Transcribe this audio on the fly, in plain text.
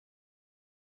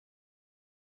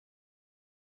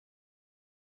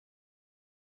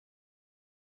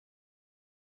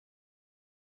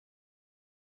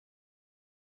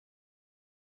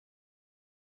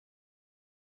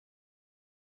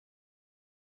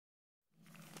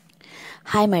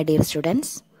Hi my dear students,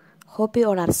 hope you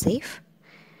all are safe.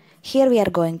 Here we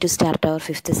are going to start our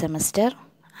 5th semester.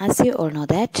 As you all know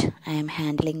that I am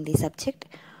handling the subject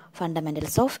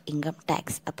Fundamentals of Income Tax.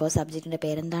 അപ്പോൾ സബ്ജക്റ്റിൻ്റെ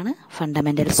പേരെന്താണ്?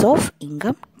 Fundamentals of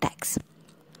Income Tax.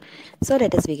 So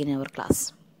let us begin our class.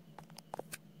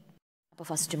 അപ്പോൾ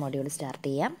first module start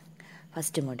ചെയ്യാം.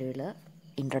 First module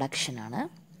introduction ആണ്.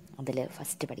 അതിൽ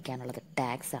first പഠിക്കാനുള്ളത്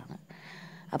tax ആണ്.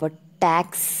 അപ്പോൾ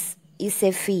tax is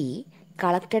a fee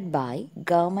collected by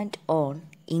government on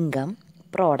income,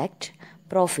 product,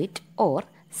 profit or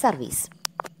service.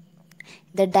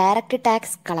 The direct tax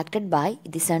collected by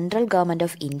the central government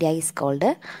of India is called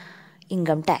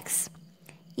income tax.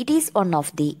 It is one of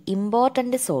the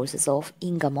important sources of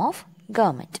income of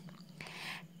government.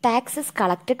 Taxes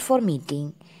collected for meeting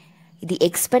the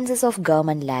expenses of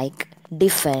government like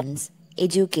defense,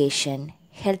 education,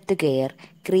 healthcare,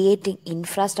 creating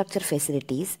infrastructure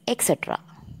facilities, etc.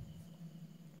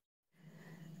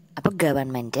 അപ്പോൾ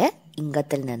government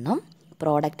ഇൻകത്തിൽ നിന്നും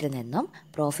പ്രോഡക്റ്റിൽ നിന്നും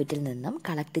പ്രോഫിറ്റിൽ നിന്നും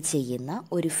collect ചെയ്യുന്ന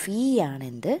ഒരു ഫീ ആണ്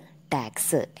എന്ത്?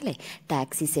 Tax അല്ലേ?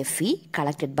 Tax is a fee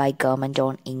collected by government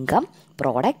on income,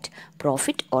 product,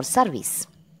 profit or service.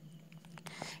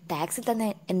 ടാക്സിൽ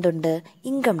തന്നെ എന്തുണ്ട്?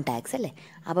 ഇൻകം ടാക്സ് അല്ലേ?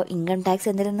 അപ്പോൾ ഇൻകം ടാക്സ്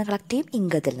എന്തിൽ നിന്ന് കളക്ട് ചെയ്യും?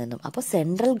 ഇൻകത്തിൽ നിന്നും. അപ്പോൾ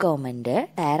സെൻട്രൽ ഗവൺമെൻറ്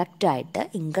ഡയറക്റ്റായിട്ട്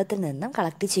ഇൻകത്തിൽ നിന്നും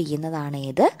കളക്ട് ചെയ്യുന്നതാണ്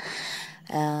ഏത്?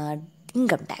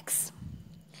 Income tax.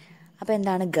 അപ്പോൾ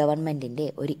എന്താണ്? ഗവൺമെൻറ്റിൻ്റെ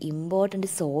ഒരു ഇമ്പോർട്ടൻ്റ്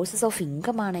സോഴ്സസ് ഓഫ്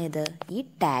ഇൻകം ആണ് ഏത്? ഈ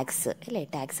ടാക്സ് അല്ലേ?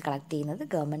 ടാക്സ് കളക്ട് ചെയ്യുന്നത്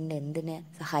ഗവൺമെൻറ്റിന് എന്തിന്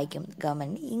സഹായിക്കും?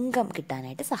 ഗവൺമെൻറ്റിന് ഇൻകം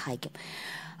കിട്ടാനായിട്ട് സഹായിക്കും.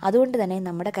 അതുകൊണ്ട് തന്നെ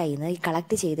നമ്മുടെ കയ്യിൽ നിന്ന് ഈ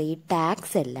കളക്ട് ചെയ്ത ഈ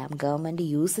ടാക്സ് എല്ലാം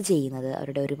ഗവൺമെൻറ് യൂസ് ചെയ്യുന്നത്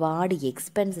അവരുടെ ഒരുപാട്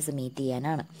എക്സ്പെൻസസ് മീറ്റ്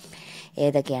ചെയ്യാനാണ്.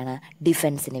 ഏതൊക്കെയാണ്?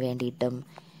 ഡിഫെൻസിന് വേണ്ടിയിട്ടും,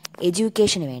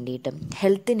 എഡ്യൂക്കേഷന് വേണ്ടിയിട്ടും,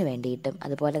 ഹെൽത്തിന് വേണ്ടിയിട്ടും,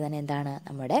 അതുപോലെ തന്നെ എന്താണ്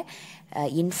നമ്മുടെ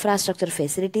ഇൻഫ്രാസ്ട്രക്ചർ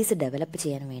ഫെസിലിറ്റീസ് ഡെവലപ്പ്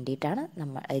ചെയ്യാൻ വേണ്ടിയിട്ടാണ്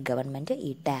ഗവൺമെൻറ്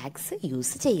ഈ ടാക്സ്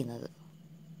യൂസ് ചെയ്യുന്നത്.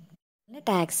 പിന്നെ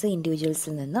ടാക്സ്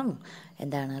ഇൻഡിവിജ്വൽസിൽ നിന്നും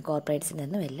എന്താണ് കോർപ്പറേറ്റ്സിൽ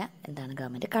നിന്നും എല്ലാം എന്താണ്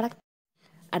ഗവൺമെൻറ് കളക്ട്.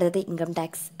 അടുത്തത് ഇൻകം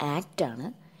ടാക്സ് ആക്റ്റ് ആണ്.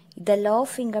 The law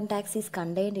of income tax is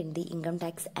contained in the income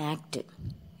tax act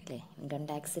അല്ലേ? ഇൻകം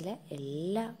ടാക്സിലെ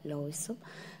എല്ലാ ലോസും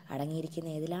അടങ്ങിയിരിക്കുന്ന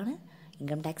ഏതിലാണ്?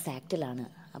 Income tax ആക്റ്റിലാണ്.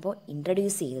 അപ്പോൾ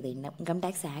ഇൻട്രൊഡ്യൂസ് ചെയ്തത് ഇൻകം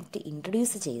ടാക്സ് ആക്ട്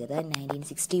ഇൻട്രൊഡ്യൂസ് ചെയ്തത്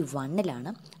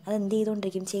 1961 അത് എന്ത്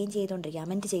ചെയ്തുകൊണ്ടിരിക്കും? ചേഞ്ച് ചെയ്തുകൊണ്ടിരിക്കും,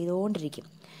 അമെൻഡ് ചെയ്തുകൊണ്ടിരിക്കും.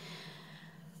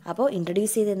 അപ്പോൾ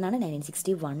ഇൻട്രൊഡ്യൂസ് ചെയ്തതെന്നാണ്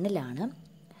 1961.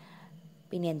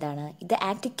 പിന്നെ എന്താണ്? ഇത്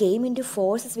act came in to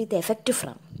forces with effect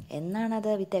from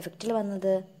എന്നാണത് വിത്ത് എഫക്റ്റിൽ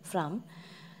വന്നത്? From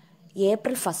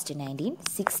April 1,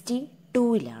 1962.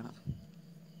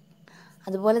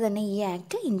 അതുപോലെ തന്നെ ഈ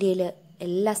ആക്ട് ഇന്ത്യയിൽ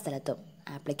എല്ലാ സ്ഥലത്തും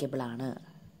ആപ്ലിക്കബിൾ ആണ്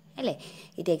അല്ലേ?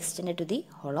 It extend to the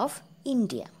whole of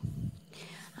India.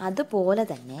 അതുപോലെ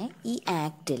തന്നെ ഈ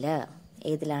ആക്റ്റിൽ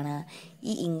ഏതിലാണ്?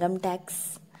 ഈ ഇൻകം ടാക്സ്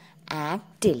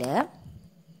ആക്റ്റിൽ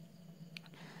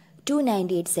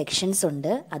 298 സെക്ഷൻസ്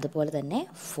ഉണ്ട്. അതുപോലെ തന്നെ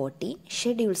 14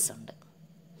 ഷെഡ്യൂൾസ് ഉണ്ട്.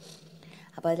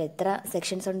 അപ്പോൾ അതിൽ എത്ര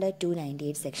സെക്ഷൻസ് ഉണ്ട്?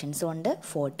 298 സെക്ഷൻസും ഉണ്ട്,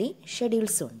 14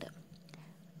 ഷെഡ്യൂൾസും ഉണ്ട്.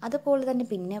 അതുപോലെ തന്നെ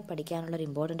പിന്നെ പഠിക്കാനുള്ളൊരു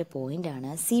ഇമ്പോർട്ടൻ്റ്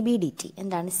പോയിൻ്റാണ് CBDT.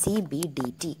 എന്താണ്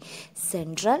CBDT?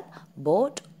 Central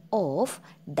board of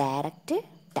direct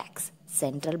tax.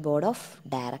 Central board of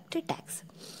direct tax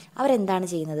അവരെന്താണ്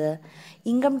ചെയ്യുന്നത്?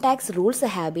 Income tax rules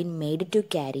have been made to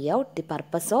carry out the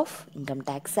purpose of income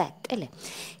tax act അല്ലേ?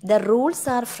 The rules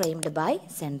R framed by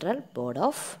central board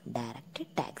of direct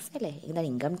tax അല്ലേ? എന്താണ്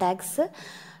income tax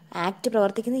act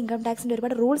പ്രവർത്തിക്കുന്ന income ടാക്സിൻ്റെ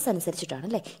ഒരുപാട് rules അനുസരിച്ചിട്ടാണ്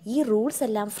അല്ലേ? ഈ റൂൾസ്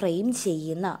എല്ലാം frame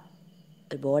ചെയ്യുന്ന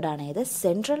ഒരു ബോർഡാണ് ഏത്?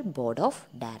 Central board of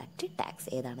direct tax.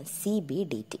 ഏതാണ്?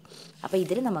 CBDT. അപ്പോൾ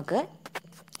ഇതിൽ നമുക്ക്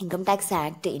ഇൻകം ടാക്സ്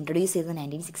ആക്ട് ഇൻട്രൊഡ്യൂസ് ചെയ്തത്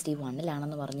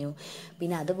 1961 പറഞ്ഞു.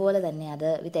 പിന്നെ അതുപോലെ തന്നെ അത്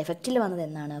വിത്ത് എഫക്റ്റിൽ വന്നത്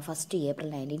എന്നാണ്? 1 April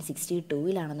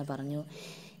 1962 പറഞ്ഞു.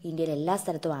 ഇന്ത്യയിൽ എല്ലാ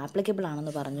സ്ഥലത്തും ആപ്ലിക്കബിൾ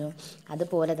ആണെന്ന് പറഞ്ഞു.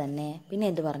 അതുപോലെ തന്നെ പിന്നെ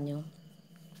എന്ത് പറഞ്ഞു?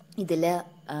 ഇതിൽ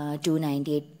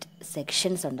 298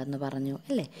 സെക്ഷൻസ് ഉണ്ടെന്ന് പറഞ്ഞു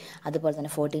അല്ലേ? അതുപോലെ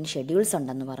തന്നെ 14 ഷെഡ്യൂൾസ്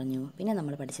ഉണ്ടെന്ന് പറഞ്ഞു. പിന്നെ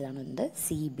നമ്മൾ പഠിച്ചതാണ് എന്ത്?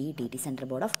 CBDT, central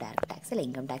board of direct tax അല്ലേ?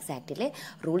 ഇൻകം ടാക്സ് ആക്റ്റിലെ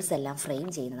റൂൾസ് എല്ലാം ഫ്രെയിം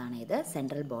ചെയ്യുന്നതാണ് ഇത്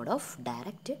central board of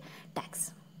direct tax.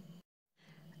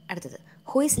 അടുത്തത്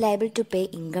who is liable to pay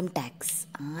income tax?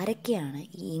 ആരൊക്കെയാണ്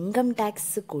ഈ ഇൻകം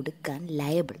ടാക്സ് കൊടുക്കാൻ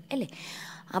ലയബിൾ അല്ലേ?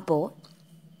 അപ്പോൾ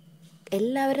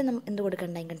എല്ലാവരും എന്ത്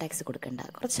കൊടുക്കണ്ട? ഇൻകം ടാക്സ് കൊടുക്കണ്ട.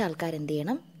 കുറച്ച് ആൾക്കാർ എന്ത്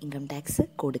ചെയ്യണം? ഇൻകം ടാക്സ്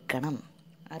കൊടുക്കണം.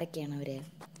 ആരൊക്കെയാണ് അവർ?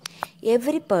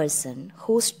 Every person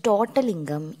whose total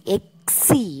income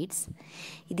exceeds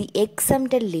the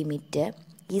exempted limit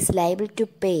is liable to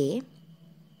pay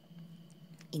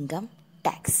income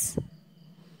tax.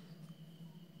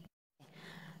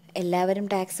 എല്ലാവരും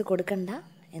ടാക്സ് കൊടുക്കണ്ട.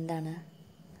 എന്താണ്?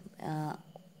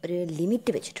 ഒരു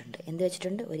ലിമിറ്റ് വെച്ചിട്ടുണ്ട്. എന്ത്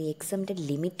വെച്ചിട്ടുണ്ട്? ഒരു എക്സംപ്റ്റഡ്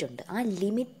ലിമിറ്റ് ഉണ്ട്. ആ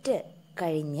ലിമിറ്റ്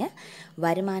കഴിഞ്ഞ്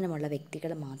വരുമാനമുള്ള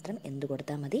വ്യക്തികൾ മാത്രം എന്ത്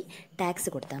കൊടുത്താൽ മതി? ടാക്സ്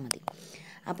കൊടുത്താൽ മതി.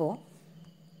 അപ്പോൾ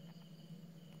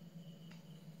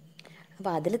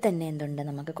അപ്പോൾ അതിൽ തന്നെ എന്തുണ്ട്,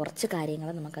 നമുക്ക് കുറച്ച് കാര്യങ്ങൾ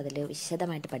നമുക്കതിൽ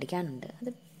വിശദമായിട്ട് പഠിക്കാനുണ്ട്. അത്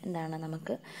എന്താണ്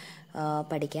നമുക്ക്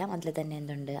പഠിക്കാം. അതിൽ തന്നെ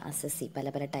എന്തുണ്ട്, അസസ്സി, പല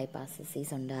പല ടൈപ്പ്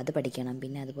അസസ്സീസ് ഉണ്ട്, അത് പഠിക്കണം.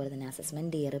 പിന്നെ അതുപോലെ തന്നെ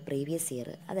അസസ്മെൻറ്റ് ഇയർ, പ്രീവിയസ് ഇയർ,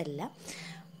 അതെല്ലാം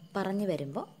പറഞ്ഞു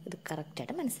വരുമ്പോൾ ഇത്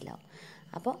കറക്റ്റായിട്ട് മനസ്സിലാവും.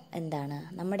 അപ്പോൾ എന്താണ്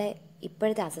നമ്മുടെ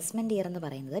ഇപ്പോഴത്തെ അസസ്മെൻറ്റ് ഇയർ എന്ന്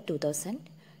പറയുന്നത്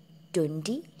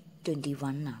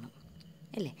 2021 ആണ്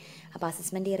അല്ലേ. അപ്പോൾ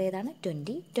അസസ്മെൻറ്റ് ഇയർ ഏതാണ്?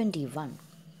 2021.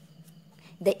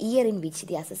 The year in which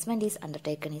the assessment is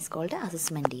undertaken is called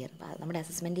assessment year. നമ്മുടെ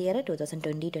അസസ്മെൻറ്റ് ഇയർ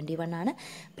 2020-21 ആണ്.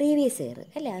 പ്രീവിയസ് ഇയർ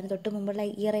അല്ലേ, അതിന് തൊട്ട് മുമ്പുള്ള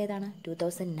ഇയർ ഏതാണ്?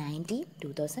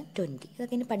 2019-2020.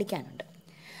 ഇതൊക്കെ ഇനി പഠിക്കാനുണ്ട്.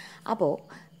 അപ്പോൾ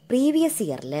പ്രീവിയസ്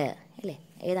ഇയറിൽ അല്ലേ,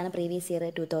 ഏതാണ് പ്രീവിയസ് ഇയർ?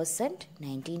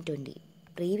 2019-20.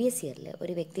 പ്രീവിയസ് ഇയറിൽ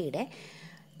ഒരു വ്യക്തിയുടെ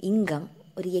ഇൻകം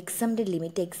ഒരു എക്സംപ്റ്റഡ്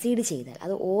ലിമിറ്റ് എക്സീഡ് ചെയ്താൽ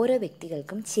അത് ഓരോ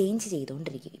വ്യക്തികൾക്കും ചേഞ്ച്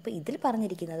ചെയ്തുകൊണ്ടിരിക്കും. ഇപ്പോൾ ഇതിൽ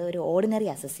പറഞ്ഞിരിക്കുന്നത് ഒരു ഓർഡിനറി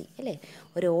അസസ്സി അല്ലേ.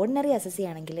 ഒരു ഓർഡിനറി അസസ്സി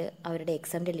ആണെങ്കിൽ അവരുടെ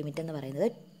എക്സംപ്റ്റഡ് ലിമിറ്റ് എന്ന് പറയുന്നത്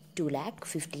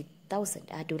 2,50,000.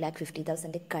 ആ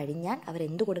 2,50,000 കഴിഞ്ഞാൽ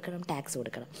അവരെന്ത് കൊടുക്കണം? ടാക്സ്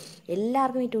കൊടുക്കണം.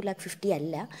 എല്ലാവർക്കും ഈ 2,50,000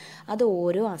 അല്ല, അത്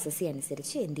ഓരോ അസസ്സി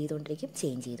അനുസരിച്ച് എന്ത് ചെയ്തുകൊണ്ടിരിക്കും?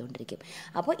 ചേഞ്ച് ചെയ്തുകൊണ്ടിരിക്കും.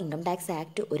 അപ്പോൾ ഇൻകം ടാക്സ്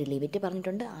ആക്ട് ഒരു ലിമിറ്റ്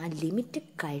പറഞ്ഞിട്ടുണ്ട്.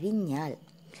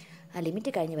 ആ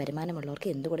ലിമിറ്റ് കഴിഞ്ഞ് വരുമാനമുള്ളവർക്ക്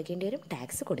എന്ത് കൊടുക്കേണ്ടി വരും?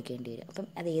 ടാക്സ് കൊടുക്കേണ്ടി വരും. അപ്പം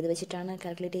അത് ഏത് വെച്ചിട്ടാണ്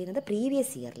കാൽക്കുലേറ്റ് ചെയ്യുന്നത്?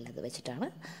 പ്രീവിയസ് ഇയറിൽ അത് വെച്ചിട്ടാണ്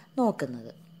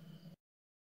നോക്കുന്നത്.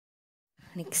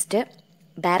 Next,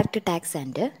 direct tax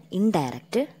and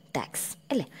indirect tax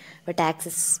അല്ലേ. അപ്പോൾ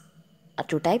taxes R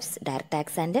 2 types, direct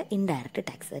tax and indirect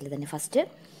tax. അതിൽ തന്നെ ഫസ്റ്റ്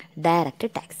ഡയറക്റ്റ്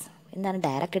ടാക്സ്. എന്താണ്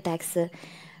direct tax?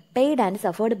 Paid and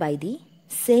suffered by the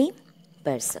same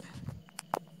person.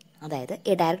 അതായത്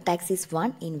A direct tax is one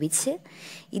in which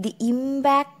ഇത്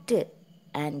impact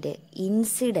and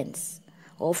incidents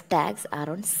of tax R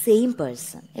on same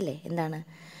person അല്ലേ. എന്താണ്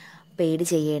paid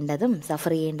ചെയ്യേണ്ടതും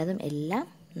സഫർ ചെയ്യേണ്ടതും എല്ലാം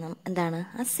എന്താണ്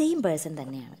ആ സെയിം പേഴ്സൺ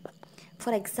തന്നെയാണ്.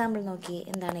 ഫോർ എക്സാമ്പിൾ നോക്കി,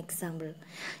 എന്താണ് എക്സാമ്പിൾ?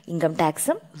 ഇൻകം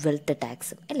ടാക്സും വെൽത്ത്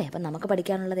ടാക്സും അല്ലേ. അപ്പം നമുക്ക്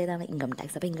പഠിക്കാനുള്ളത് ഏതാണ്? Income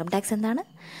tax. അപ്പോൾ ഇൻകം ടാക്സ് എന്താണ്?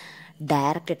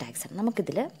 ഡയറക്റ്റ് ടാക്സാണ്.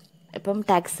 നമുക്കിതിൽ ഇപ്പം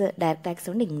ടാക്സ് ഡയറക്റ്റ് ടാക്സ്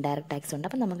ഉണ്ട്, ഇൻഡയറക്റ്റ് ടാക്സ് ഉണ്ട്.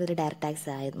 അപ്പം നമുക്കൊരു ഡയറക്റ്റ് ടാക്സ്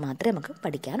ആയത് മാത്രമേ നമുക്ക്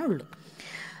പഠിക്കാനുള്ളൂ.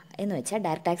 എന്ന് വെച്ചാൽ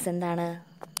ഡയറക്റ്റ് ടാക്സ് എന്താണ്?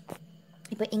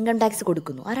 ഇപ്പോൾ ഇൻകം ടാക്സ്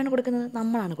കൊടുക്കുന്നു, ആരാണ് കൊടുക്കുന്നത്?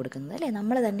 നമ്മളാണ് കൊടുക്കുന്നത് അല്ലേ.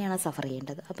 നമ്മൾ തന്നെയാണ് സഫർ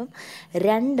ചെയ്യേണ്ടത്. അപ്പം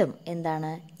രണ്ടും എന്താണ്,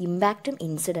 ഇമ്പാക്റ്റും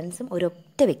ഇൻസിഡൻസും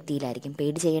ഒരൊറ്റ വ്യക്തിയിലായിരിക്കും.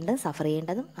 പെയ്ഡ് ചെയ്യേണ്ടതും സഫർ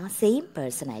ചെയ്യേണ്ടതും ആ സെയിം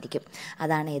പേഴ്സൺ ആയിരിക്കും.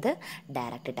 അതാണ് ഇത്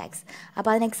ഡയറക്റ്റ് ടാക്സ്. അപ്പോൾ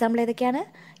അതിന് എക്സാമ്പിൾ ഏതൊക്കെയാണ്?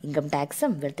 ഇൻകം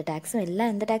ടാക്സും വെൽത്ത് ടാക്സും എല്ലാം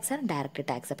എന്ത് ടാക്സാണ്? Direct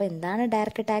tax. അപ്പോൾ എന്താണ്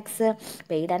direct tax?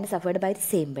 Paid and suffered by the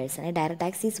same person. Direct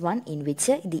tax is one in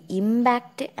which the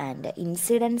impact and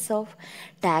incidents of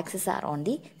taxes R on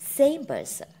the same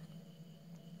person.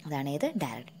 അതാണ് ഏത്?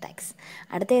 Direct tax.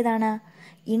 അടുത്ത ഏതാണ്?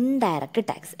 Indirect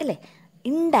tax അല്ലേ.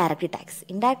 Indirect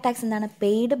tax എന്താണ്?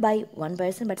 Paid by one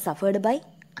person but suffered by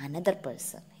another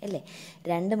person അല്ലേ.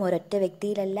 രണ്ടും ഒരൊറ്റ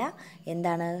വ്യക്തിയിലല്ല,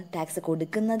 എന്താണ് ടാക്സ്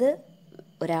കൊടുക്കുന്നത്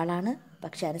ഒരാളാണ്,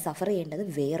 പക്ഷെ അതിന് സഫർ ചെയ്യേണ്ടത്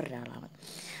വേറൊരാളാണ്.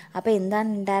 അപ്പോൾ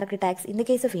എന്താണ് indirect tax? In the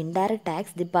case of indirect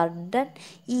tax the burden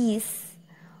is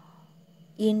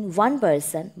in one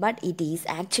person but it is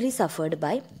actually suffered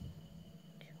by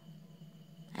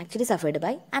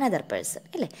another person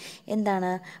അല്ലേ. എന്താണ്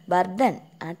ബർഡൻ?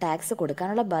 ആ ടാക്സ്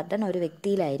കൊടുക്കാനുള്ള ബർഡൻ ഒരു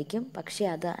വ്യക്തിയിലായിരിക്കും, പക്ഷേ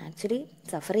അത് ആക്ച്വലി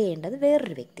സഫർ ചെയ്യേണ്ടത്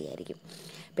വേറൊരു വ്യക്തിയായിരിക്കും.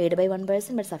 Paid by one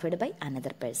person but suffered by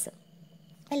another person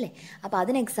അല്ലേ. അപ്പോൾ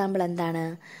അതിന് എക്സാമ്പിൾ എന്താണ്?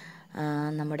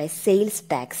 നമ്മുടെ സെയിൽസ്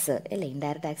ടാക്സ് അല്ലേ.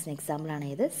 ഇൻഡയറക്റ്റ് ടാക്സിന് എക്സാമ്പിളാണ്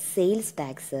ഇത് സെയിൽസ്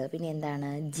ടാക്സ്. പിന്നെ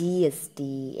എന്താണ്? GST,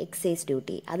 എക്സൈസ്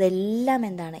ഡ്യൂട്ടി, അതെല്ലാം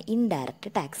എന്താണ്?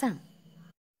 ഇൻഡയറക്റ്റ് ടാക്സ് ആണ്.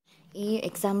 ഈ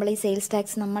എക്സാമ്പിൾ ഈ സെയിൽസ്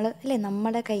ടാക്സ് നമ്മൾ അല്ലേ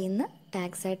നമ്മുടെ കയ്യിൽ നിന്ന്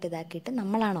ടാക്സ് ആയിട്ട് ഇതാക്കിയിട്ട്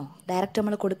നമ്മളാണോ ഡയറക്റ്റ്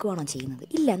നമ്മൾ കൊടുക്കുകയാണോ ചെയ്യുന്നത്?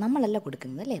 ഇല്ല, നമ്മളല്ല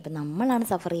കൊടുക്കുന്നത് അല്ലേ. അപ്പം നമ്മളാണ്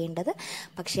സഫർ ചെയ്യേണ്ടത്,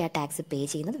 പക്ഷേ ആ ടാക്സ് പേ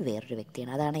ചെയ്യുന്നത് വേറൊരു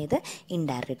വ്യക്തിയാണ്. അതാണ് ഇത്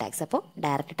ഇൻഡയറക്റ്റ് ടാക്സ്. അപ്പോൾ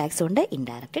ഡയറക്റ്റ് ടാക്സും ഉണ്ട്,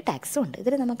 ഇൻഡയറക്റ്റ് ടാക്സും ഉണ്ട്.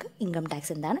 ഇതിൽ നമുക്ക് ഇൻകം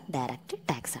ടാക്സ് എന്താണ്? ഡയറക്റ്റ്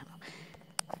ടാക്സ് ആണ്.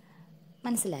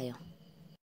 മനസ്സിലായോ?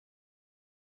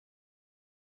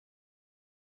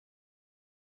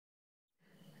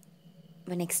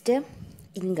 അപ്പോൾ next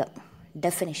income,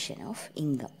 definition of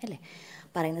income അല്ലേ.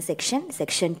 പറയുന്ന സെക്ഷൻ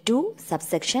 2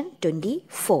 സബ്സെക്ഷൻ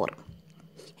 24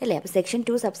 അല്ലേ. അപ്പോൾ സെക്ഷൻ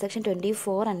 2 സബ്സെക്ഷൻ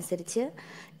 24 അനുസരിച്ച്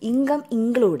ഇൻകം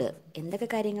ഇൻക്ലൂഡ് എന്തൊക്കെ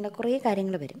കാര്യങ്ങൾ? കുറേ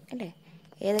കാര്യങ്ങൾ വരും അല്ലേ.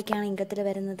 ഏതൊക്കെയാണ് ഇൻകത്തിൽ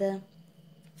വരുന്നത്?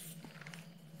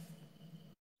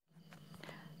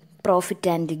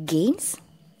 Profit and gains,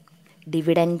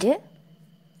 dividend,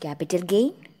 capital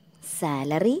gain,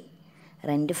 salary,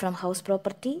 rent from house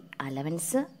property,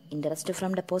 allowance, interest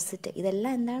from deposit,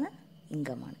 ഇതെല്ലാം എന്താണ്?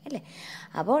 ഇൻകമാണ് അല്ലേ.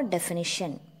 അപ്പോൾ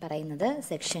ഡെഫിനിഷൻ പറയുന്നത്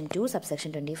സെക്ഷൻ 2 സബ്സെക്ഷൻ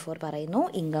 24 പറയുന്നു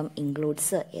ഇൻകം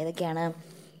ഇൻക്ലൂഡ്സ് ഏതൊക്കെയാണ്?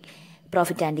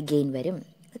 പ്രോഫിറ്റ് ആൻഡ് ഗെയിൻ വരും,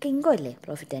 അതൊക്കെ ഇൻകം അല്ലേ.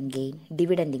 Profit and gain,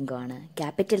 dividend income ആണ്,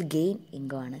 ക്യാപിറ്റൽ ഗെയിൻ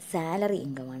ഇൻകം ആണ്, സാലറി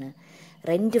ഇൻകം ആണ്,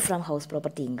 rent from house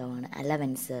property income ആണ്,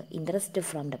 allowance, interest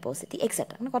from deposit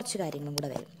etcetera, അങ്ങനെ കുറച്ച് കാര്യങ്ങളും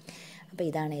കൂടെ വരും. അപ്പോൾ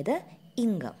ഇതാണ് ഇത്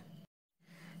income.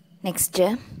 Next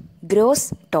gross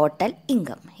total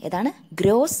income. ഏതാണ്?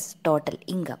 Gross total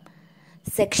income.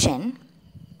 Section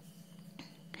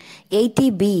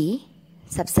 80B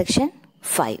subsection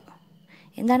 5.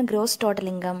 എന്താണ് gross total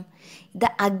income?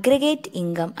 The aggregate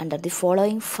income under the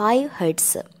following 5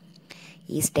 heads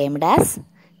is termed as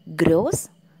gross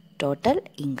total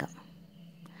income.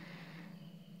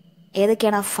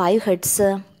 ഏതൊക്കെയാണ് ആ 5 heads?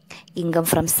 Income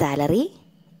from salary,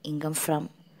 income from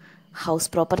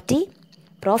house property,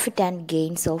 profit and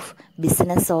gains of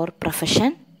business or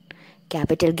profession,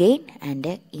 capital gain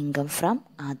and income from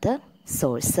other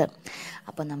source.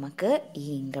 അപ്പോൾ നമുക്ക് ഈ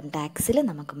income ടാക്സിൽ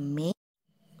നമുക്ക്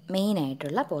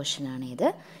മെയിനായിട്ടുള്ള പോർഷനാണ് ഇത്.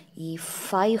 ഈ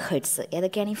 5 ഹെഡ്സ്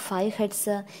ഏതൊക്കെയാണ്? ഈ 5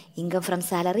 heads income from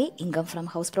salary, income from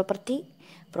house property,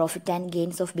 profit and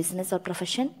gains of business or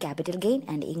profession, capital gain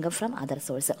and income from other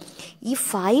source. ഈ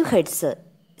 5 ഹെഡ്സ്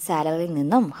സാലറിയിൽ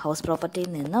നിന്നും ഹൗസ് പ്രോപ്പർട്ടിയിൽ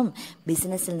നിന്നും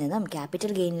ബിസിനസ്സിൽ നിന്നും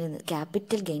ക്യാപിറ്റൽ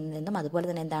ഗെയിനിൽ നിന്നും അതുപോലെ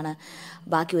തന്നെ എന്താണ്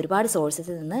ബാക്കി ഒരുപാട്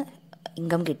സോഴ്സസിൽ നിന്ന്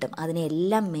ഇൻകം കിട്ടും.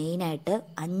 അതിനെല്ലാം മെയിനായിട്ട്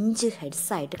 5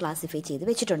 ഹെഡ്സായിട്ട് ക്ലാസിഫൈ ചെയ്ത്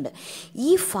വെച്ചിട്ടുണ്ട്. ഈ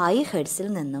 5 ഹെഡ്സിൽ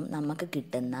നിന്നും നമുക്ക്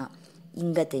കിട്ടുന്ന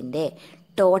ഇൻകത്തിൻ്റെ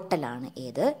ടോട്ടലാണ്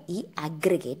ഏത്? ഈ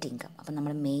അഗ്രിഗേറ്റ് ഇൻകം. അപ്പം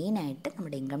നമ്മൾ മെയിനായിട്ട്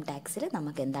നമ്മുടെ ഇൻകം ടാക്സിൽ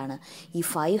നമുക്ക് എന്താണ് ഈ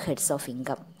 5 ഹെഡ്സ് ഓഫ്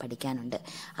ഇൻകം പഠിക്കാനുണ്ട്.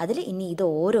 അതിൽ ഇനി ഇത്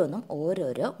ഓരോന്നും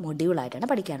ഓരോരോ മൊഡ്യൂളായിട്ടാണ്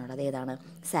പഠിക്കാനുള്ളത്. അതേതാണ്?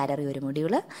 സാലറി ഒരു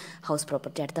മൊഡ്യൂള്, ഹൗസ്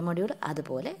പ്രോപ്പർട്ടി അടുത്ത മൊഡ്യൂൾ,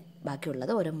 അതുപോലെ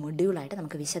ബാക്കിയുള്ളത് ഓരോ മൊഡ്യൂളായിട്ട്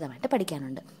നമുക്ക് വിശദമായിട്ട്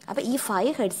പഠിക്കാനുണ്ട്. അപ്പോൾ ഈ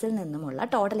 5 ഹെഡ്സിൽ നിന്നുമുള്ള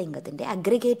ടോട്ടൽ ഇൻകത്തിൻ്റെ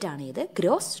അഗ്രിഗേറ്റ് ആണ് ഇത്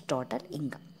ഗ്രോസ് ടോട്ടൽ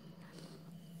ഇൻകം.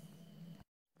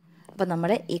 അപ്പോൾ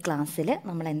നമ്മൾ ഈ ക്ലാസ്സിൽ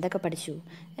നമ്മൾ എന്തൊക്കെ പഠിച്ചു?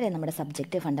 അല്ലേ, നമ്മുടെ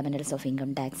subject fundamentals of income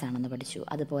tax ആണെന്ന് പഠിച്ചു.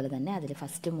 അതുപോലെ തന്നെ അതിൽ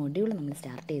ഫസ്റ്റ് മൊഡ്യൂൾ നമ്മൾ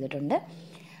സ്റ്റാർട്ട് ചെയ്തിട്ടുണ്ട്.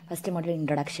 First module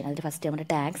introduction. അതിൽ ഫസ്റ്റ് നമ്മുടെ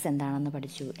ടാക്സ് എന്താണെന്ന്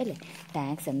പഠിച്ചു. അല്ലേ,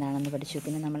 ടാക്സ് എന്താണെന്ന് പഠിച്ചു.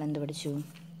 പിന്നെ നമ്മൾ എന്ത് പഠിച്ചു?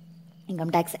 ഇൻകം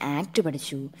ടാക്സ് ആക്ട്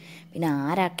പഠിച്ചു. പിന്നെ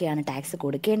ആരൊക്കെയാണ് ടാക്സ്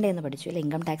കൊടുക്കേണ്ടതെന്ന് പഠിച്ചു. അല്ലെ,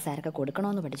 ഇൻകം ടാക്സ് ആരൊക്കെ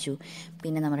കൊടുക്കണമെന്ന് പഠിച്ചു.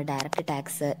 പിന്നെ നമ്മൾ ഡയറക്റ്റ്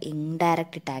ടാക്സ്,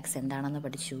 ഇൻഡയറക്റ്റ് ടാക്സ് എന്താണെന്ന്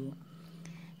പഠിച്ചു.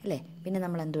 അല്ലേ, പിന്നെ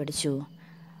നമ്മൾ എന്ത് പഠിച്ചു?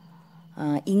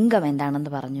 ഇൻകം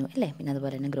എന്താണെന്ന് പറഞ്ഞു. അല്ലേ, പിന്നെ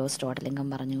അതുപോലെ തന്നെ ഗ്രോസ് ടോട്ടൽ ഇൻകം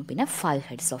പറഞ്ഞു. പിന്നെ 5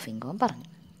 ഹെഡ്സ് ഓഫ് ഇൻകം പറഞ്ഞു.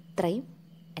 ഇത്രയും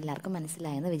എല്ലാവർക്കും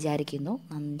മനസ്സിലായെന്ന് വിചാരിക്കുന്നു.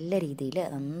 നല്ല രീതിയിൽ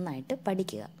നന്നായിട്ട്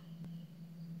പഠിക്കുക.